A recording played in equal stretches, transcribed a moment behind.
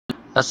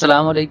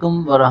अस्सलाम वालेकुम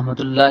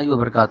वरहमतुल्लाहि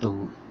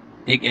वबरकातुहू।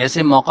 एक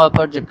ऐसे मौका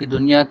पर जबकि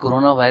दुनिया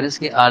कोरोना वायरस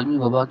के आलमी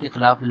वबा के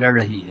खिलाफ लड़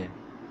रही है,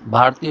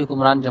 भारतीय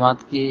हुक्मरान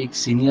जमात के एक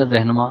सीनियर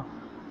रहनुमा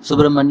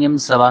सुब्रमण्यम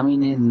स्वामी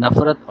ने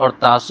नफरत और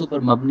तासुब पर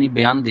मबनी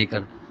बयान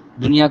देकर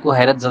दुनिया को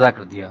हैरत ज़दा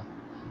कर दिया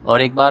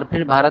और एक बार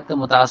फिर भारत का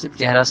मुतासिब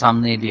चेहरा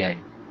सामने ले आए।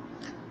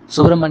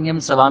 सुब्रमण्यम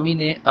स्वामी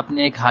ने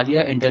अपने एक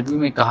हालिया इंटरव्यू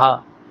में कहा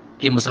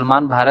कि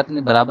मुसलमान भारत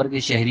में बराबर के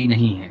शहरी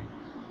नहीं हैं।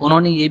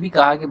 उन्होंने ये भी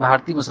कहा कि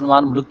भारतीय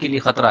मुसलमान मुल्क के लिए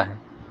ख़तरा है।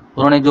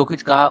 उन्होंने जो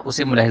कुछ कहा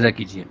उसे मुलाहिजा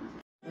कीजिए।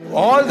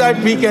 All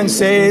that we can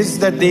say is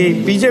that the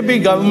BJP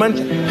government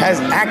has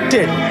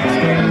acted.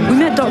 We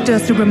met Dr.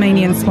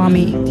 Subramanian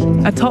Swamy,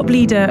 a top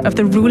leader of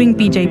the ruling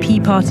BJP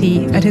party,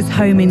 at his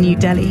home in New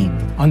Delhi.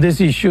 On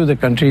this issue, the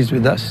country is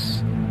with us.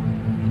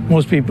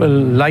 Most people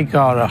like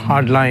our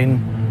hardline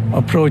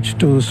approach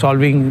to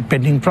solving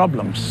pending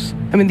problems.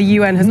 I mean, the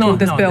UN has called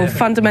this bill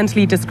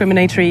fundamentally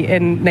discriminatory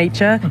in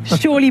nature,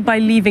 surely by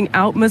leaving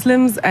out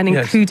Muslims and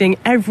including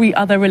every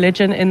other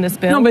religion in this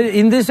bill. No, but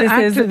in this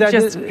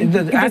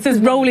this is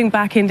rolling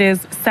back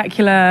India's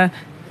secular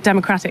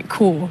democratic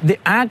core. The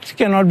act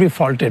cannot be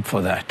faulted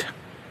for that.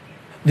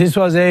 This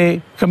was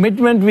a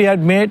commitment we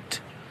had made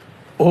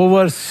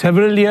over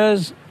several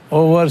years,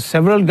 over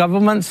several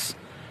governments.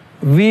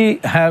 We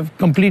have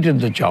completed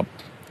the job.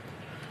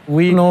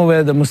 We know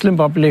where the Muslim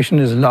population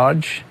is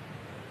large,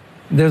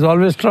 there's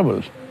always trouble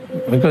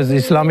because the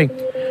Islamic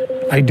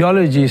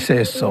ideology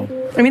says so.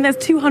 I mean, there's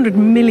 200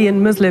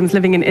 million Muslims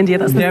living in India.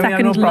 That's the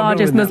second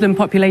largest Muslim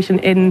population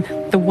in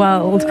the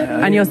world.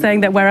 And you're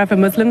saying that wherever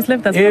Muslims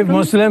live, there's if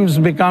Muslims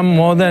become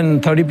more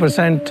than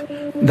 30%,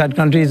 that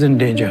country is in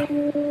danger.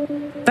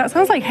 That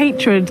sounds like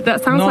hatred.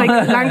 That sounds like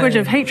language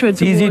of hatred.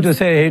 It's easy to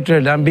say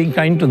hatred. I'm being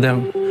kind to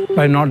them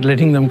by not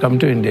letting them come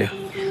to India.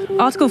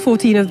 Article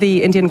 14 of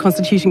the Indian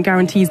Constitution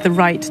guarantees the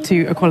right to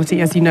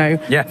equality, as you know,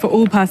 for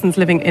all persons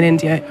living in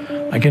India.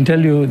 I can tell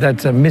you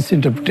that's a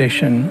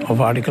misinterpretation of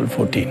Article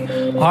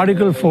 14.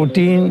 Article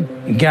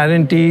 14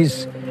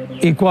 guarantees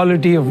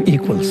equality of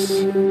equals.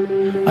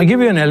 I'll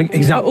give you an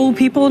example. Are all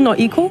people not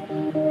equal?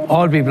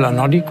 All people are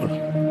not equal.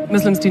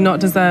 Muslims do not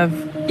deserve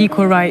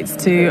equal rights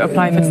to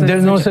apply for citizenship.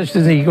 There's no such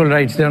thing as equal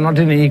rights. They're not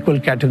in an equal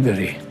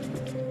category.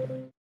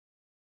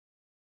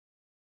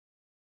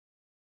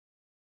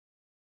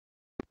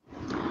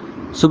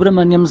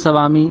 Subramaniam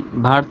Swami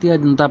Bharatiya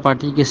Janata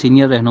party के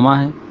senior रहनुमा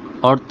हैं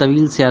और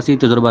तवील सियासी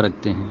तजुर्बा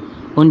रखते हैं।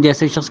 उन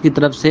जैसे शख्स की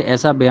तरफ से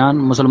ऐसा बयान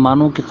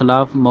मुसलमानों के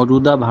खिलाफ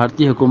मौजूदा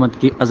भारतीय हुकूमत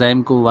के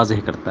अज़ाइम को वाज़ेह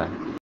करता है।